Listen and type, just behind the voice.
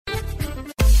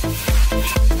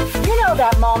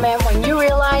that moment when you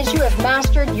realize you have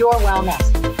mastered your wellness.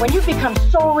 When you've become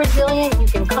so resilient, you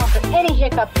can conquer any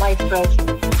hiccup life throws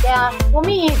you. Yeah, well,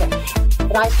 me either.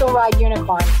 But I still ride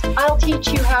unicorns. I'll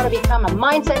teach you how to become a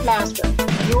mindset master.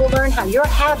 You will learn how your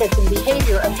habits and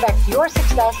behavior affect your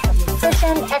success of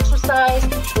nutrition, exercise,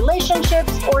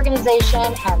 relationships,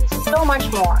 organization, and so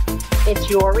much more. It's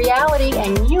your reality,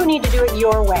 and you need to do it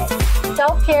your way.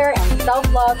 Self-care and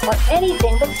self-love are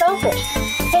anything but selfish.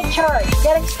 Take charge.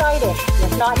 Get excited.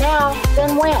 If not now,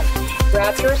 then when?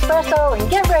 Grab your espresso and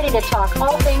get ready to talk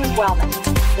all things wellness.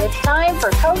 It's time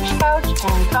for Coach, Couch,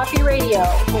 and Coffee Radio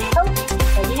with Coach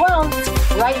Peggy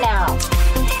Wellness right now.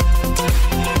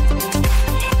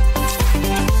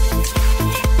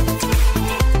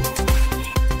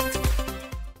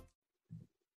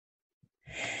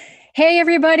 Hey,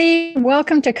 everybody.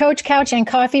 Welcome to Coach, Couch, and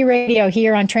Coffee Radio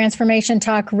here on Transformation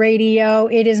Talk Radio.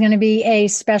 It is going to be a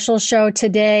special show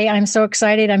today. I'm so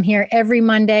excited. I'm here every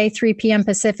Monday, 3 p.m.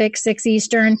 Pacific, 6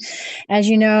 Eastern. As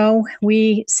you know,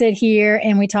 we sit here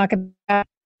and we talk about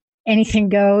anything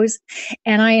goes.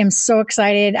 And I am so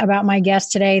excited about my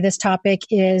guest today. This topic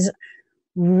is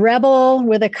Rebel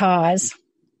with a Cause,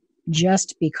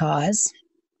 just because.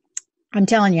 I'm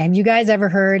telling you, have you guys ever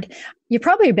heard? You've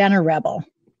probably been a rebel.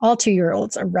 All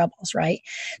 2-year-olds are rebels, right?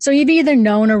 So you've either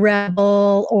known a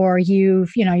rebel or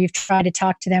you've tried to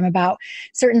talk to them about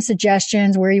certain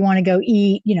suggestions where you want to go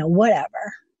eat,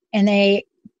 whatever. And they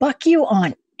buck you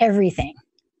on everything.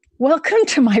 Welcome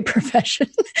to my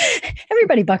profession.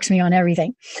 Everybody bucks me on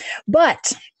everything.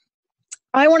 But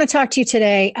I want to talk to you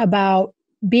today about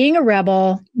being a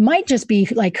rebel. Might just be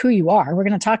like who you are. We're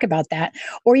going to talk about that.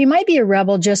 Or you might be a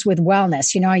rebel just with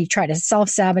wellness. You try to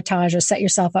self-sabotage or set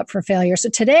yourself up for failure. So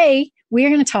today we are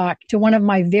going to talk to one of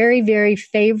my very, very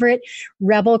favorite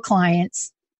rebel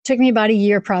clients. Took me about a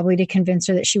year probably to convince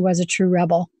her that she was a true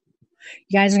rebel.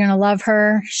 You guys are going to love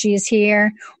her. She is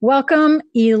here. Welcome,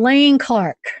 Elaine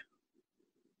Clark.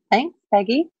 Thanks,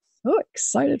 Peggy. Oh,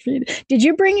 excited for you. Did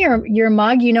you bring your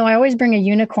mug? I always bring a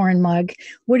unicorn mug.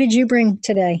 What did you bring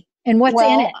today? And what's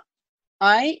in it?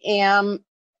 I am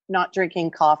not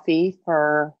drinking coffee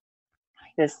for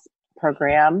this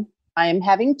program. I am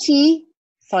having tea,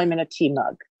 so I'm in a tea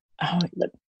mug. Oh, a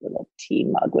little tea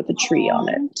mug with a tree on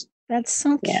it. That's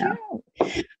so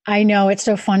cute. I know. It's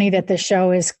so funny that the show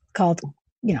is called,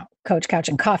 Coach, Couch,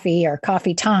 and Coffee or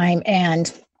Coffee Time.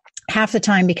 And half the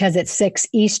time, because it's 6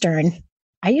 Eastern,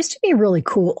 I used to be really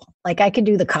cool. Like I could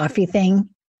do the coffee thing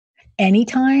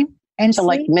anytime and so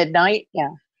like midnight. Yeah.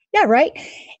 Yeah. Right.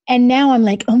 And now I'm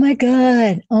like, oh my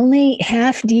God, only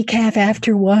half decaf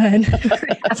after 1.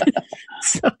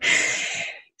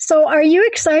 So are you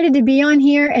excited to be on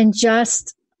here and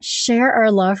just share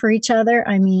our love for each other?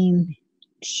 I mean,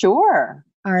 sure.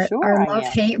 Our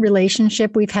love-hate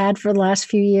relationship we've had for the last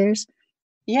few years.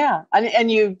 Yeah.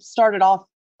 And you started off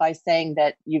by saying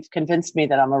that you've convinced me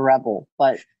that I'm a rebel,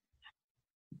 but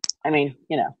I mean,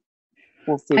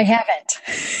 we'll see. I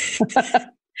haven't.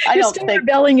 I don't think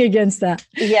rebelling against that.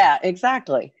 Yeah,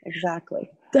 exactly.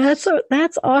 That's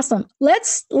awesome.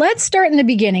 Let's start in the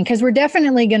beginning because we're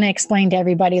definitely going to explain to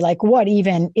everybody like what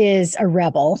even is a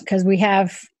rebel because I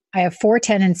have 4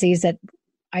 tendencies that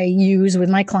I use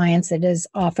with my clients. It is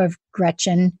off of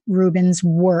Gretchen Rubin's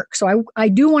work. So I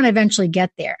do want to eventually get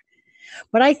there.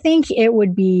 But I think it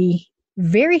would be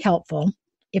very helpful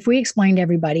if we explained to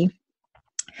everybody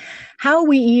how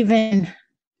we even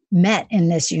met in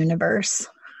this universe,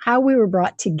 how we were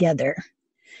brought together.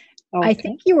 Okay. I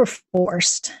think you were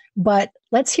forced, but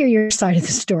let's hear your side of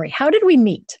the story. How did we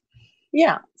meet?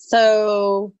 Yeah.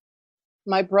 So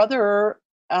my brother,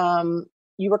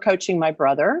 you were coaching my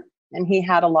brother, and he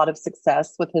had a lot of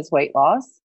success with his weight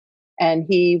loss, and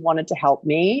he wanted to help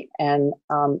me. And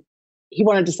he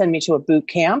wanted to send me to a boot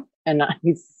camp. And I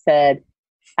said,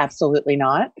 absolutely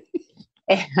not.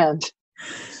 And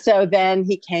so then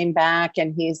he came back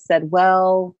and he said,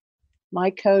 well, my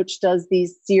coach does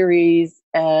these series.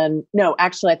 And no,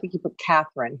 actually, I think he put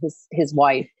Catherine, his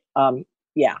wife.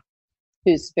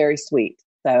 Who's very sweet.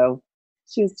 So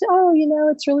she was,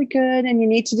 it's really good. And you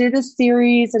need to do this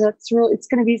series and it's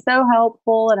going to be so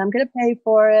helpful and I'm going to pay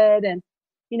for it. And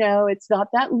it's not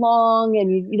that long and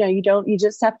you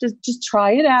just have to just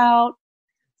try it out.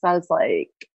 So I was like,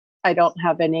 I don't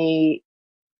have any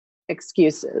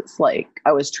excuses. Like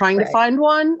I was trying to find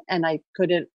one and I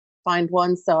couldn't find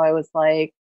one. So I was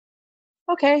like,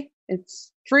 okay,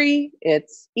 it's free.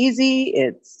 It's easy.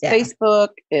 It's Facebook.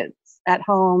 It's at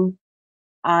home.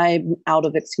 I'm out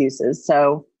of excuses.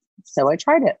 So I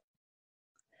tried it.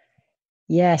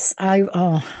 Yes.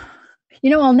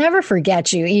 I'll never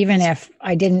forget you, even if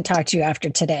I didn't talk to you after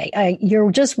today.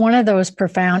 You're just one of those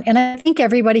profound, and I think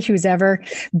everybody who's ever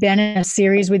been in a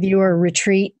series with you or a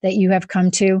retreat that you have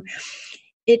come to,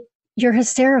 you're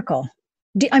hysterical.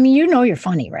 I mean, you're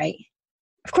funny, right?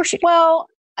 Of course you do. Well,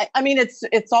 I mean,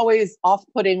 it's always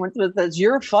off-putting when someone says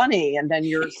you're funny, and then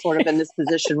you're sort of in this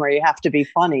position where you have to be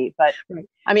funny. But Right.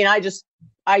 I mean,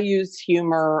 I use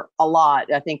humor a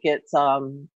lot. I think it's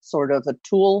sort of a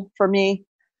tool for me.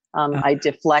 I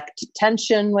deflect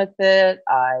tension with it.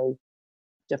 I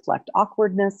deflect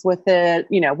awkwardness with it.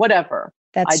 Whatever.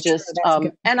 That's true. That's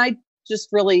And I just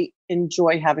really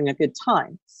enjoy having a good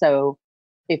time. So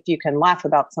if you can laugh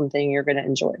about something, you're going to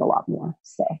enjoy it a lot more.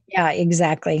 So yeah,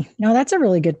 exactly. No, that's a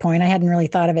really good point. I hadn't really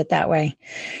thought of it that way.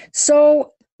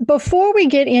 So before we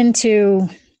get into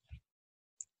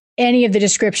any of the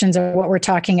descriptions of what we're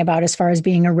talking about as far as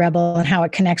being a rebel and how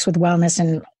it connects with wellness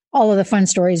and all of the fun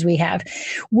stories we have,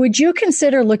 would you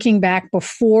consider looking back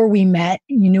before we met,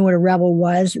 you knew what a rebel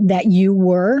was, that you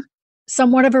were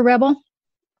somewhat of a rebel?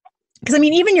 Because I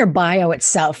mean, even your bio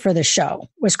itself for the show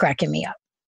was cracking me up.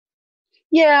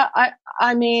 yeah,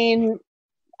 I mean,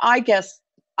 I guess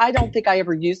I don't think I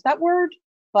ever used that word,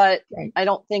 but Right. I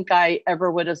don't think I ever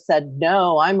would have said,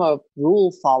 no, I'm a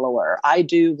rule follower. I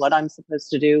do what I'm supposed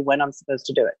to do when I'm supposed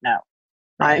to do it. No,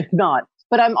 Right. I'm not.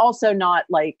 But I'm also not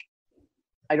like,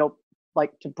 I don't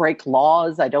like to break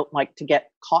laws. I don't like to get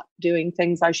caught doing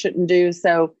things I shouldn't do.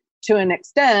 So to an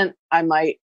extent, I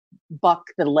might buck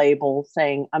the label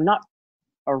saying I'm not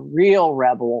a real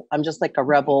rebel. I'm just like a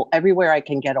rebel everywhere I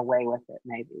can get away with it,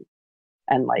 maybe.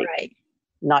 And like Right.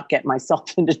 not get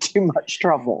myself into too much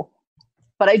trouble.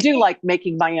 But I do like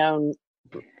making my own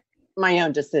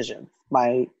decisions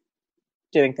by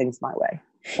doing things my way.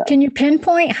 So. Can you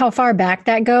pinpoint how far back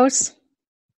that goes?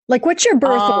 Like, what's your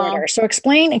birth order? So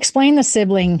explain the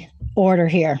sibling order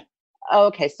here.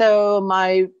 Okay, so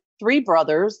my 3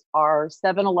 brothers are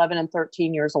 7, 11, and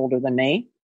 13 years older than me.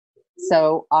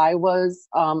 So I was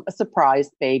a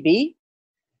surprise baby,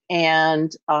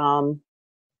 and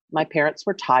my parents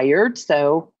were tired.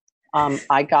 So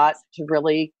I got to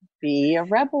really be a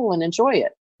rebel and enjoy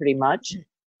it pretty much.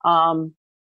 My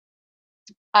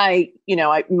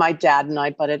dad and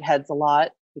I butted heads a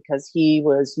lot because he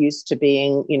was used to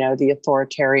being, the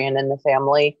authoritarian in the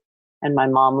family. And my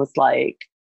mom was like,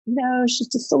 she's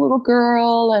just a little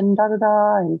girl and da da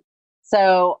da. And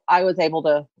so I was able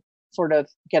to sort of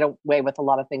get away with a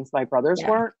lot of things my brothers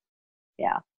weren't.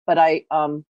 Yeah. But I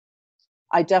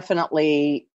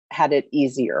definitely had it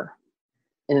easier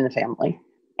in the family.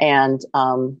 And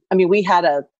we had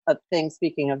a thing,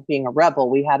 speaking of being a rebel,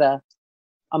 we had a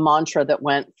mantra that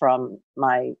went from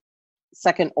my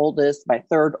second oldest, my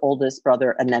third oldest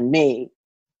brother, and then me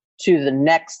to the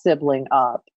next sibling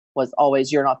up was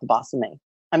always, you're not the boss of me.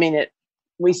 I mean,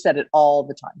 we said it all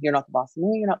the time. You're not the boss of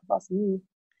me. You're not the boss of me.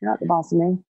 You're not the boss of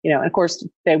me. And of course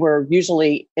they were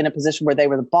usually in a position where they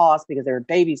were the boss because they were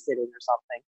babysitting or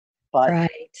something, but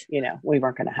right. We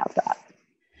weren't going to have that.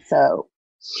 So.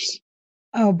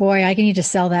 Oh boy, I need to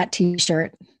sell that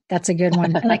t-shirt. That's a good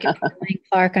one. And I could put Elaine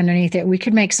Clark underneath it. We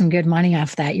could make some good money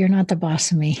off that. You're not the boss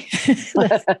of me.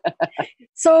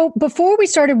 So before we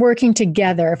started working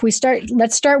together,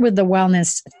 let's start with the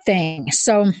wellness thing.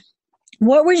 So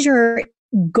what was your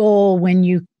goal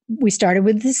when we started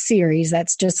with this series?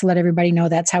 That's just to let everybody know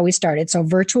that's how we started. So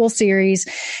virtual series,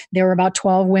 there were about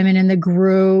 12 women in the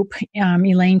group.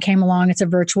 Elaine came along. It's a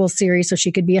virtual series, so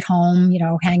she could be at home,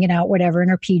 hanging out, whatever, in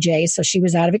her PJs. So she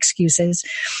was out of excuses.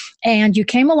 And you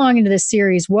came along into this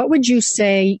series. What would you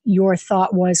say your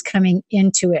thought was coming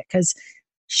into it? Because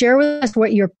share with us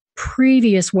what your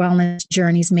previous wellness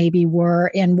journeys maybe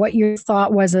were and what your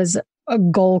thought was as a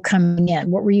goal coming in.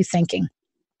 What were you thinking?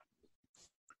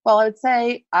 Well, I would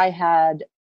say I had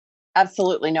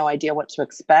absolutely no idea what to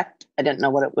expect. I didn't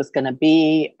know what it was going to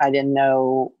be. I didn't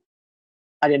know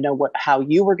how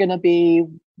you were going to be,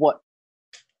 what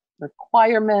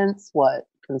requirements, what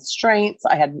constraints.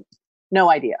 I had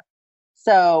no idea.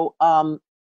 So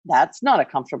that's not a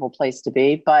comfortable place to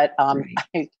be, but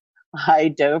Right. I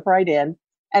dove right in.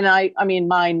 And I mean,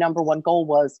 my number one goal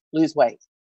was lose weight.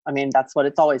 I mean, that's what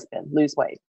it's always been, lose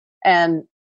weight. And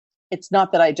it's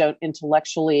not that I don't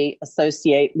intellectually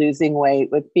associate losing weight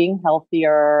with being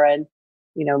healthier and,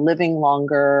 living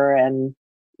longer and,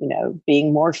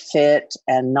 being more fit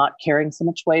and not carrying so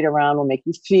much weight around will make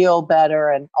you feel better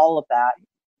and all of that.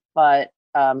 But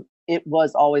it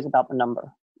was always about the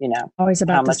number, Always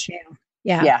about the scale.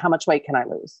 Yeah. Yeah. How much weight can I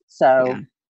lose? So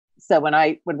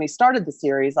when we started the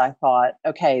series, I thought,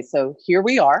 okay, so here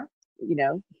we are,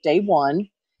 day one,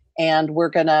 and we're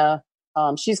going to,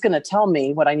 she's going to tell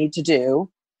me what I need to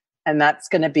do. and that's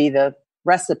going to be the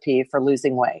recipe for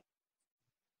losing weight.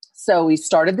 So we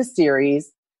started the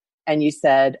series, and you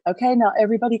said, okay, now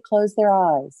everybody close their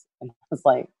eyes. And I was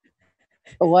like,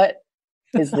 what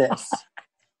is this?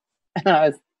 And I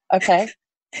was, okay.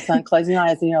 So I'm closing my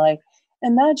eyes, and you're like,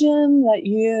 imagine that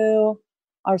you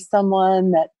are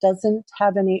someone that doesn't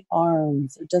have any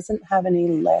arms or doesn't have any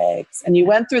legs. And you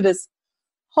went through this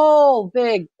whole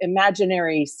big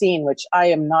imaginary scene, which I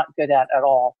am not good at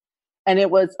all. And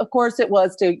it was, of course, it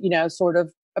was to, sort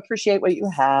of appreciate what you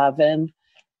have and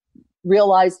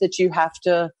realize that you have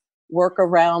to work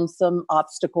around some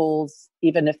obstacles,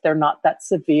 even if they're not that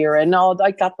severe. And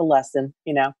I got the lesson,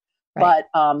 Right. But,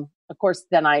 of course,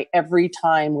 then every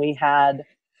time we had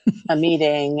a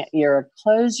meeting, you're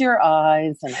close your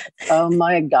eyes and oh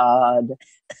my God,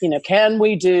 can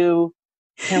we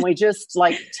just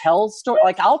tell a story?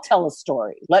 Like, I'll tell a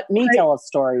story. Let me tell a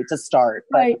story to start.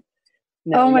 But, right.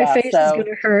 My face is going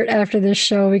to hurt after this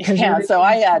show because so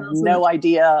I had no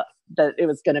idea that it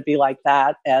was going to be like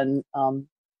that. And,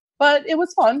 but it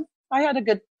was fun.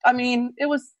 It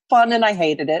was fun and I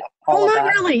hated it. Not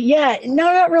really. Yeah, no,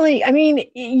 not really. I mean,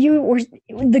 you were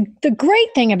the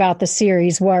great thing about the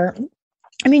series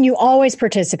you always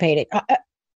participated.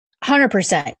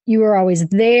 100%. You were always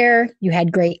there. You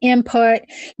had great input.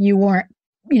 You weren't,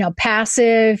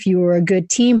 passive. You were a good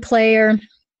team player.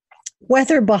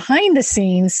 Whether behind the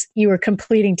scenes you were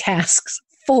completing tasks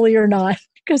fully or not,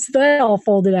 because that all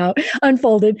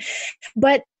unfolded.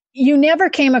 But you never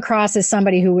came across as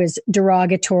somebody who was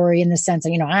derogatory in the sense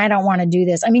of, I don't want to do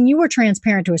this. I mean, you were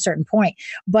transparent to a certain point,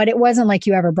 but it wasn't like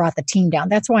you ever brought the team down.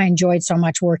 That's why I enjoyed so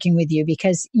much working with you,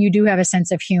 because you do have a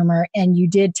sense of humor and you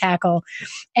did tackle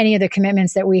any of the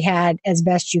commitments that we had as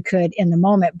best you could in the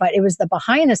moment. But it was the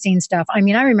behind the scenes stuff. I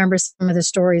mean, I remember some of the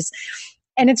stories,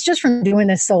 and it's just from doing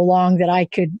this so long that I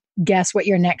could guess what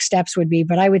your next steps would be.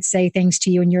 But I would say things to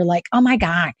you and you're like, oh my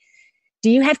God, do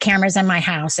you have cameras in my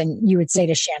house? And you would say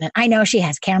to Shannon, I know she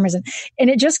has cameras. And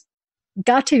it just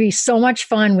got to be so much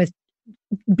fun with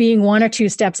being one or two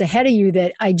steps ahead of you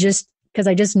that because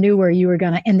I just knew where you were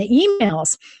going to, and the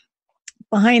emails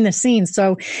behind the scenes.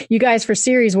 So you guys, for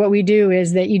series, what we do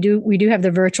is that we do have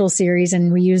the virtual series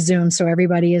and we use Zoom. So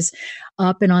everybody is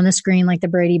up and on the screen like the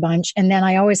Brady Bunch. And then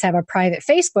I always have a private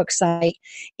Facebook site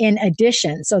in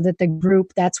addition, so that the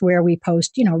group, that's where we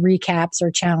post, recaps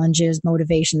or challenges,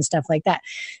 motivation, stuff like that.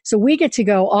 So we get to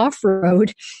go off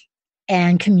road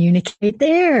and communicate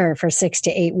there for 6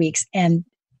 to 8 weeks. And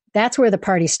that's where the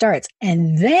party starts.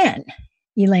 And then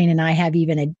Elaine and I have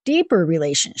even a deeper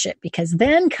relationship, because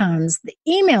then comes the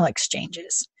email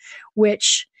exchanges,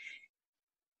 which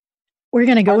we're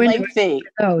going to go into. Lengthy.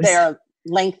 They're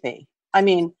lengthy. I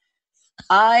mean,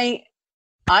 I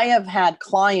have had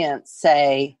clients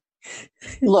say,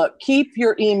 look, keep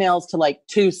your emails to like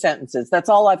 2 sentences. That's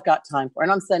all I've got time for.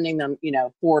 And I'm sending them,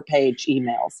 4-page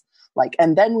emails.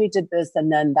 And then we did this,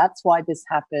 and then that's why this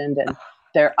happened. And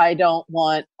I don't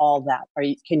want all that.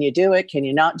 Can you do it? Can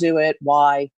you not do it?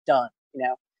 Why? Done.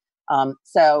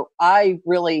 So I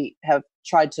really have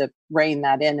tried to rein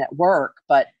that in at work.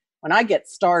 But when I get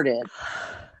started,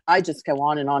 I just go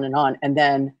on and on and on. And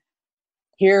then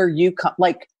here you come,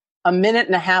 like a minute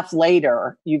and a half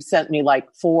later, you've sent me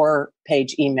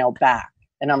 4-page email back.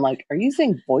 And I'm like, are you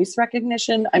using voice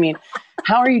recognition? I mean,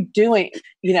 how are you doing?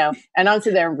 And I'm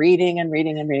sitting there reading and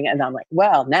reading and reading. And I'm like,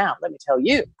 well, now let me tell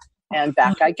you. And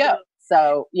back I go.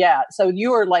 So, yeah. So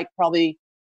you are probably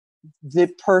the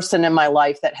person in my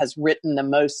life that has written the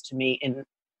most to me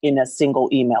in a single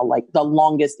email, the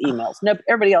longest emails. No,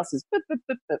 everybody else is,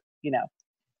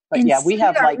 But and yeah, we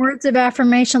have words of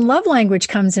affirmation, love language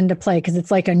comes into play, because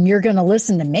it's and you're going to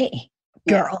listen to me,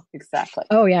 girl. Yeah, exactly.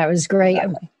 Oh yeah. It was great.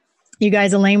 Exactly. You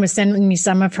guys, Elaine was sending me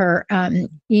some of her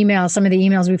emails, some of the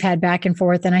emails we've had back and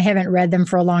forth, and I haven't read them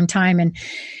for a long time. And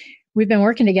we've been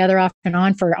working together off and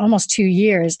on for almost 2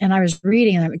 years. And I was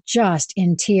reading them just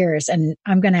in tears. And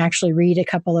I'm going to actually read a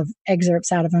couple of excerpts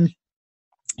out of them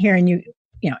here in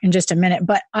just a minute.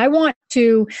 But I want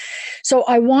to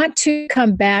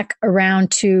come back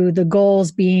around to the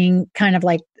goals being kind of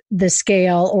like the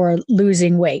scale or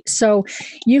losing weight. So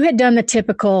you had done the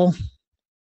typical,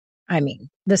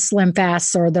 the Slim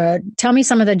Fasts, or tell me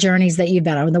some of the journeys that you've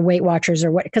been on, the Weight Watchers,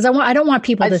 or what, because I don't want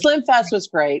people to. Slim Fast was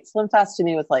great. Slim Fast to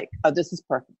me was oh, this is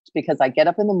perfect, because I get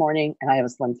up in the morning and I have a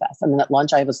Slim Fast, and then at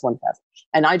lunch I have a Slim Fast,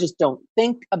 and I just don't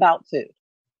think about food.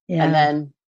 Yeah. And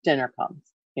then dinner comes,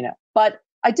 but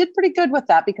I did pretty good with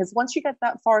that, because once you get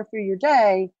that far through your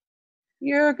day,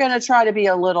 you're going to try to be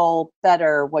a little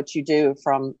better what you do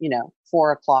from,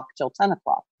 4 o'clock till 10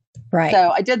 o'clock. Right.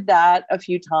 So I did that a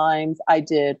few times. I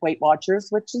did Weight Watchers,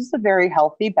 which is a very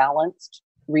healthy, balanced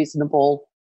reasonable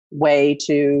way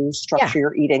to structure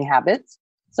your eating habits.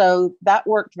 So that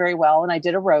worked very well. And I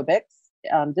did aerobics.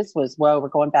 This was, we're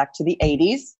going back to the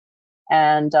 80s.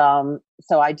 And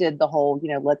so I did the whole,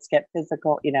 let's get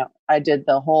physical, I did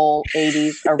the whole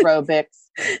 80s aerobics.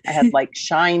 I had like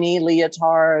shiny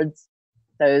leotards,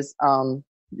 those,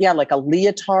 like a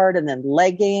leotard and then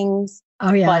leggings.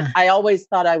 Oh, yeah. But I always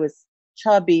thought I was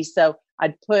chubby. So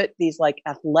I'd put these like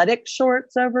athletic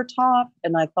shorts over top.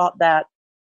 And I thought that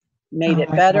made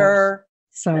it better.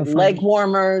 So leg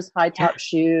warmers, high top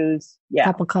shoes. Yeah.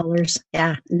 Couple colors.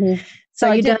 Yeah. Mm-hmm.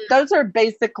 So those are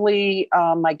basically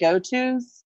my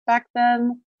go-tos back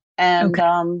then. And,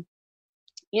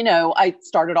 I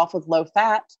started off with low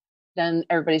fat. Then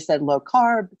everybody said low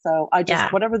carb. So I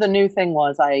just, whatever the new thing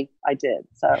was, I did.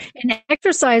 So, and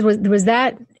exercise was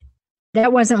that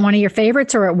wasn't one of your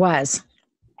favorites, or it was?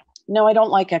 No, I don't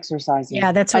like exercising.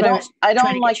 Yeah, that's what I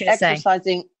don't like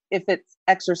exercising if it's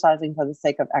exercising for the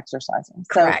sake of exercising.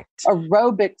 Correct. So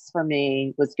aerobics for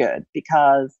me was good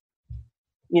because,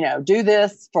 do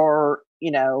this for,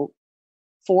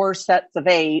 4 sets of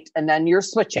 8 and then you're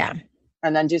switching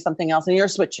and then do something else and you're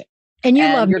switching. And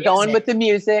you're music. Going with the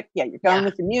music. Yeah, you're going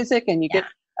with the music and you get,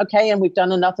 okay, and we've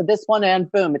done enough of this one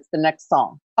and boom, it's the next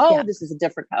song. Oh, this is a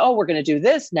different, we're going to do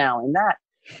this now and that.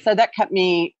 So that kept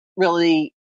me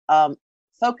really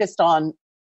focused on,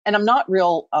 and I'm not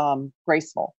real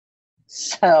graceful.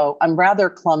 So I'm rather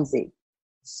clumsy.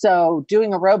 So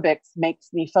doing aerobics makes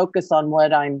me focus on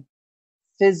what I'm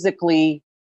physically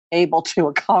able to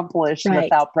accomplish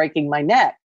without breaking my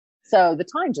neck. So the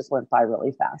time just went by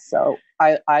really fast. So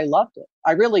I loved it.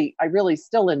 I really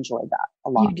still enjoy that a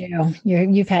lot. You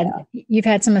do. You've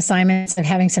had some assignments of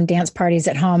having some dance parties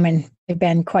at home, and they've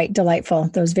been quite delightful,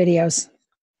 those videos.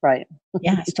 Right.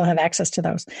 Yeah, I still have access to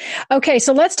those. Okay,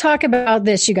 so let's talk about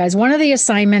this, you guys. One of the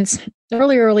assignments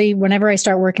early, whenever I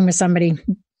start working with somebody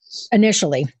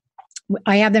initially,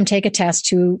 I have them take a test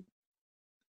to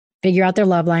figure out their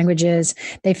love languages.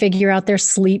 They figure out their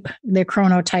sleep, their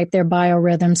chronotype, their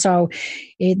biorhythm. So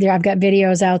I've got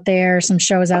videos out there, some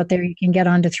shows out there. You can get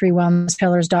onto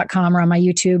 3wellnesspillars.com or on my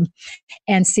YouTube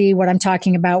and see what I'm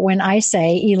talking about when I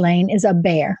say Elaine is a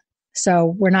bear.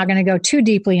 So we're not going to go too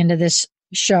deeply into this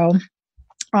show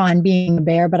on being a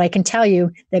bear, but I can tell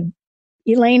you that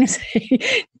Elaine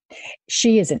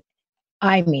she is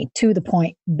to the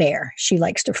point bear. She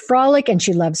likes to frolic and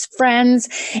she loves friends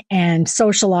and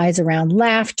socialize around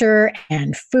laughter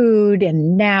and food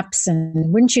and naps.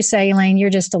 And wouldn't you say, Elaine, you're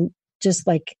just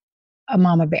like a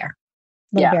mama bear,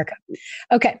 bear cub.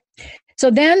 Okay.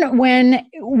 So then when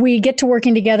we get to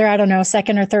working together, I don't know,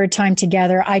 second or third time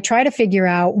together, I try to figure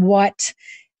out what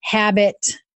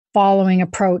habit following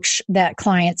approach that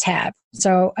clients have.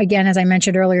 So again, as I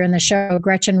mentioned earlier in the show,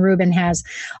 Gretchen Rubin has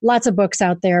lots of books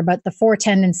out there, but the 4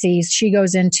 tendencies, she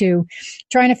goes into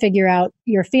trying to figure out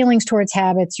your feelings towards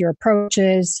habits, your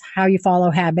approaches, how you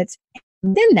follow habits.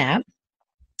 And then that,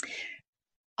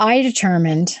 I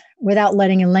determined, without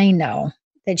letting Elaine know,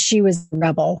 that she was a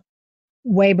rebel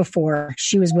way before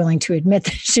she was willing to admit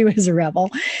that she was a rebel.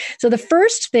 So the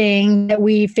first thing that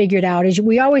we figured out is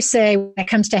we always say when it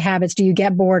comes to habits, do you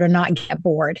get bored or not get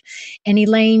bored? And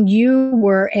Elaine, you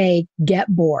were a get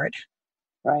bored.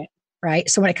 Right.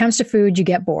 So when it comes to food, you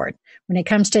get bored. When it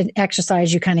comes to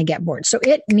exercise, you kind of get bored. So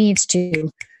it needs to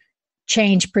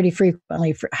change pretty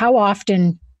frequently. How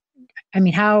often,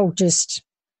 is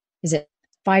it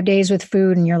 5 days with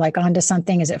food and you're like onto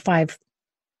something? Is it 5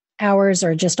 hours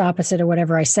or just opposite of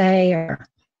whatever I say? Or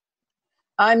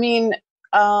I think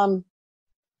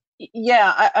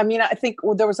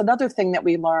there was another thing that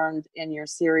we learned in your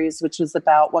series, which was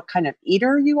about what kind of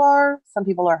eater you are. Some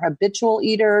people are habitual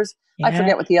eaters. Yeah. I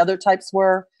forget what the other types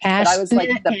were, but I was like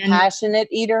the passionate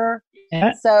eater.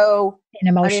 Yeah. So,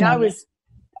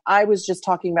 I was just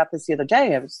talking about this the other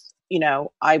day.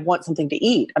 I want something to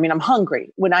eat. I'm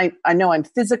hungry when I know I'm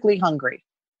physically hungry.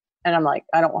 And I'm like,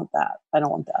 I don't want that. I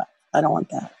don't want that. I don't want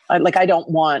that. I don't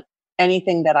want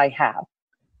anything that I have.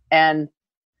 And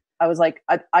I was like,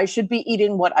 I should be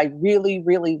eating what I really,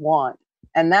 really want.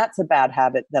 And that's a bad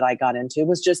habit that I got into,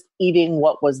 was just eating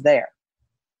what was there.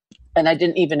 And I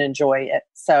didn't even enjoy it.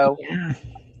 So,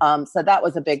 so that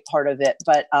was a big part of it.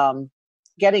 But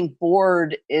getting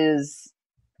bored is,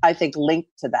 I think,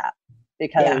 linked to that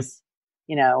because,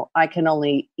 I can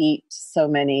only eat so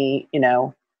many,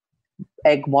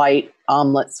 egg white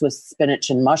omelets with spinach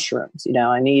and mushrooms.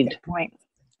 I need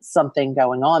something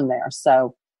going on there.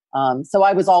 So, so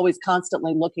I was always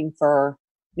constantly looking for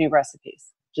new recipes,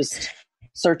 just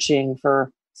searching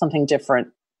for something different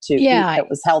to eat that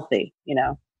was healthy,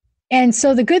 And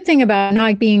so the good thing about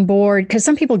not being bored, because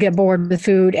some people get bored with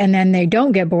food and then they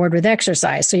don't get bored with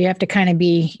exercise. So you have to kind of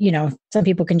be, some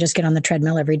people can just get on the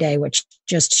treadmill every day, which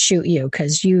just shoot you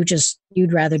because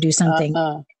you'd rather do something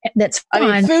that's fun.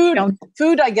 I mean,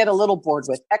 food I get a little bored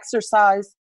with.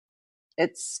 Exercise,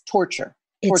 it's torture.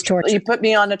 It's torture. You put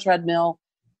me on a treadmill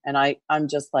and I'm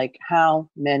just like, how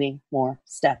many more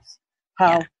steps?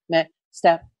 How many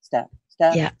step.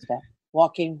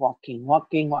 Walking.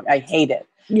 I hate it.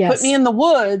 Yes. Put me in the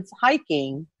woods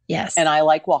hiking. Yes. And I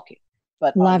like walking.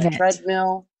 But Love on the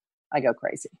treadmill, I go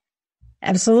crazy.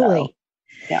 Absolutely. So,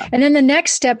 yeah. And then the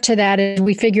next step to that is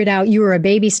we figured out you were a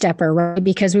baby stepper, right?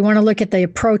 Because we want to look at the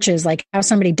approaches, like how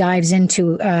somebody dives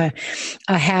into a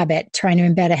habit, trying to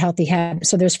embed a healthy habit.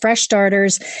 So there's fresh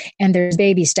starters and there's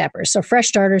baby steppers. So fresh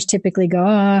starters typically go,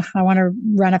 I want to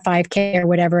run a 5K or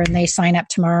whatever, and they sign up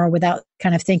tomorrow without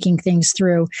kind of thinking things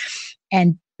through.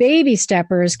 And baby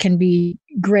steppers can be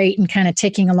great and kind of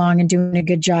ticking along and doing a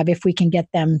good job if we can get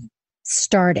them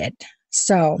started.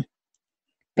 So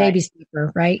baby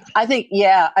stepper, right? I think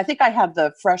I have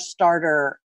the fresh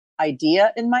starter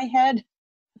idea in my head.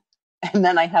 And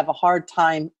then I have a hard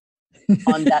time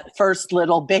on that first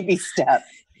little baby step.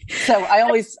 So I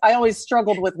always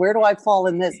struggled with where do I fall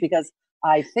in this? Because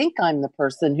I think I'm the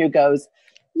person who goes,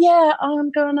 yeah,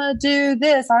 I'm going to do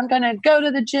this. I'm going to go to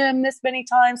the gym this many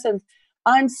times. And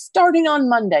I'm starting on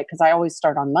Monday because I always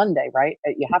start on Monday, right?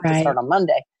 You have to start on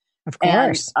Monday. Of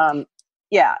course. And,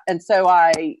 and so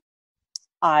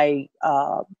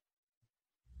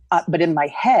but in my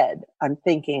head, I'm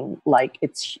thinking like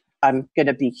I'm going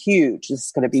to be huge. This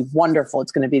is going to be wonderful.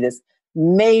 It's going to be this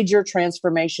major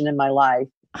transformation in my life.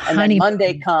 And then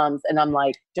Monday comes and I'm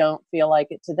like, don't feel like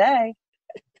it today.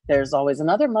 There's always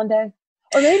another Monday.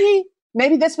 Or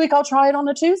maybe this week I'll try it on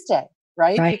a Tuesday,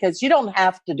 right? Because you don't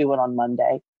have to do it on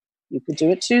Monday. You could do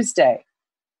it Tuesday.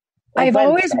 I've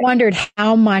always wondered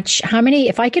how many,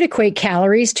 if I could equate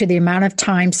calories to the amount of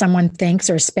time someone thinks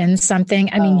or spends something,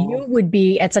 I mean, you would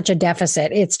be at such a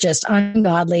deficit. It's just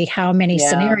ungodly how many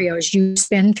scenarios you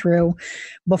spin through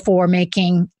before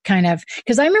making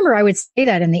because I remember I would say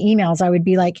that in the emails. I would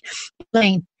be like,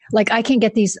 Elaine, like I can't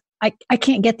get these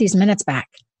minutes back.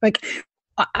 Like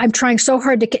I'm trying so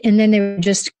hard and then they would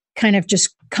just kind of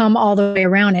just come all the way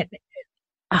around it.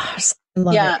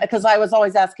 Because I was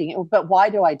always asking, but why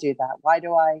do I do that?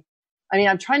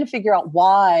 I'm trying to figure out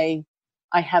why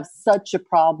I have such a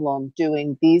problem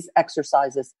doing these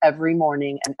exercises every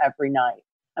morning and every night.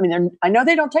 I mean, I know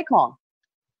they don't take long,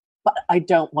 but I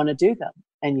don't want to do them.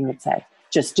 And you would say,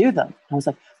 just do them. I was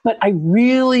like, but I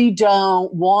really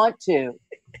don't want to.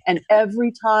 And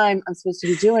every time I'm supposed to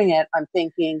be doing it, I'm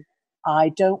thinking, I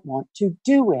don't want to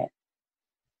do it.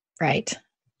 Right.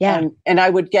 Yeah. And I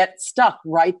would get stuck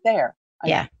right there.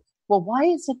 Well, why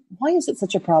is it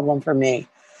such a problem for me?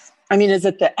 I mean, is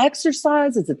it the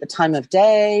exercise? Is it the time of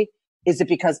day? Is it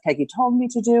because Peggy told me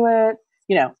to do it?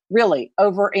 Really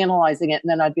over analyzing it. And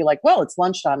then I'd be like, well, it's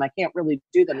lunchtime. I can't really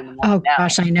do them in the morning. Oh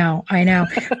gosh, I know.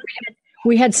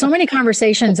 We had so many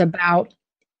conversations about,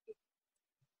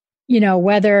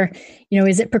 whether,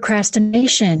 is it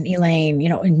procrastination, Elaine,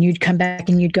 and you'd come back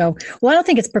and you'd go, well, I don't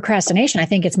think it's procrastination. I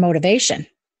think it's motivation.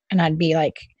 And I'd be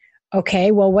like,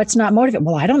 okay, well, what's not motivating?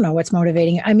 Well, I don't know what's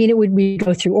motivating. I mean, we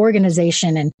go through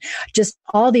organization and just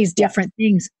all these different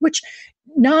things, which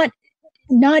not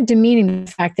demeaning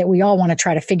the fact that we all want to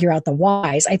try to figure out the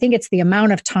whys. I think it's the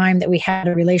amount of time that we had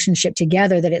a relationship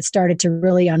together that it started to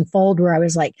really unfold where I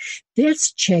was like,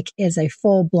 this chick is a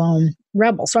full-blown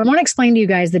rebel. So I want to explain to you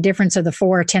guys the difference of the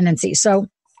 4 tendencies. So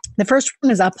the first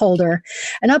one is upholder.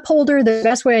 An upholder, the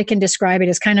best way I can describe it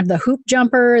is kind of the hoop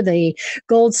jumper, the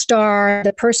gold star,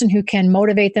 the person who can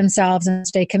motivate themselves and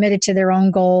stay committed to their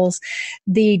own goals.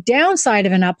 The downside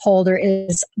of an upholder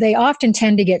is they often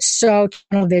tend to get so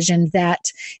tunnel visioned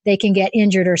that they can get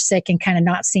injured or sick and kind of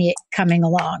not see it coming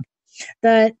along.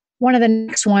 One of the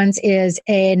next ones is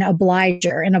an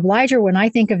obliger. An obliger, when I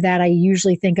think of that, I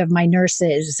usually think of my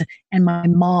nurses and my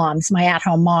moms, my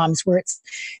at-home moms, where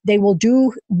they will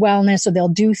do wellness or they'll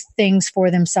do things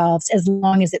for themselves as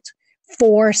long as it's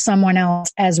for someone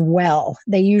else as well.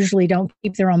 They usually don't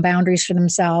keep their own boundaries for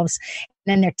themselves,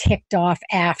 and then they're ticked off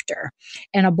after.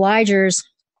 And obligers,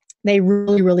 they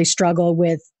really, really struggle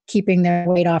with keeping their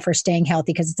weight off or staying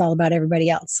healthy because it's all about everybody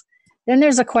else. Then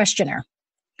there's a questioner.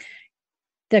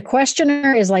 The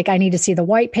questioner is like, I need to see the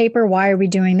white paper. Why are we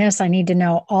doing this? I need to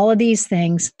know all of these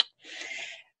things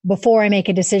before I make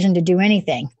a decision to do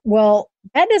anything. Well,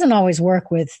 that doesn't always work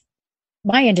with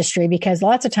my industry because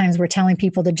lots of times we're telling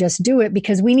people to just do it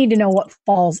because we need to know what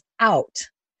falls out.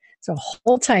 So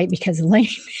hold tight because Elaine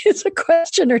is a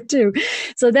question or two.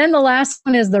 So then the last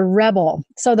one is the rebel.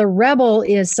 So the rebel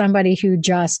is somebody who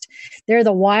they're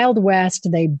the Wild West.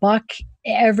 They buck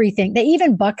everything. They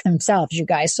even buck themselves, you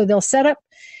guys. So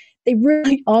they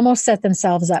really almost set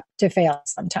themselves up to fail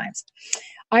sometimes.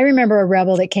 I remember a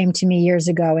rebel that came to me years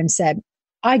ago and said,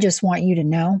 I just want you to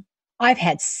know I've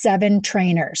had 7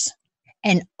 trainers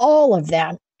and all of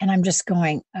them. And I'm just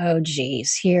going, oh,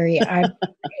 geez, here you are.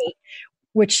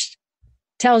 Which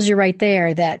tells you right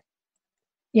there that,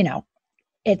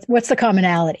 what's the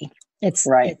commonality? It's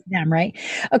them, right?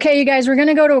 Okay, you guys, we're going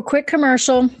to go to a quick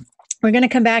commercial. We're going to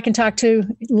come back and talk to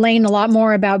Elaine a lot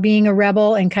more about being a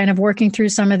rebel and kind of working through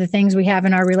some of the things we have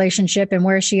in our relationship and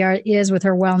where she is with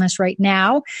her wellness right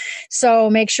now. So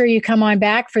make sure you come on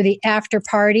back for the after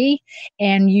party.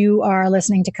 And you are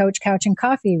listening to Coach Couch and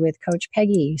Coffee with Coach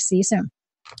Peggy. See you soon.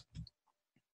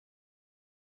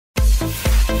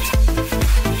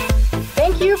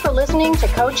 Thank you for listening to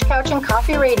Coach Couch and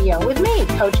Coffee Radio with me,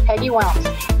 Coach Peggy Wells.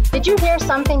 Did you hear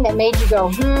something that made you go,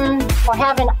 or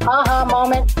have an aha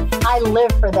moment? I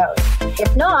live for those.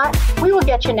 If not, we will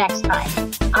get you next time.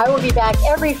 I will be back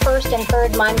every first and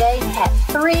third Monday at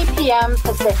 3 p.m.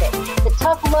 Pacific. The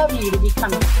tough love you to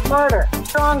become smarter,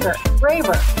 stronger,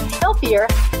 braver, healthier,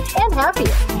 and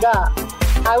happier. Duh.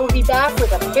 I will be back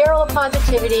with a barrel of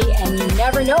positivity, and you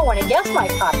never know when a guest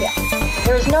might pop in.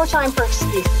 There is no time for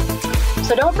excuses.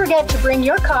 So don't forget to bring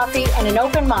your coffee and an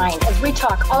open mind as we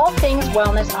talk all things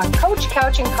wellness on Coach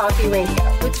Couch and Coffee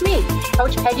Radio with me,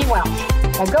 Coach Peggy Wells.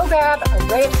 Now go grab a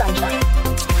ray of sunshine.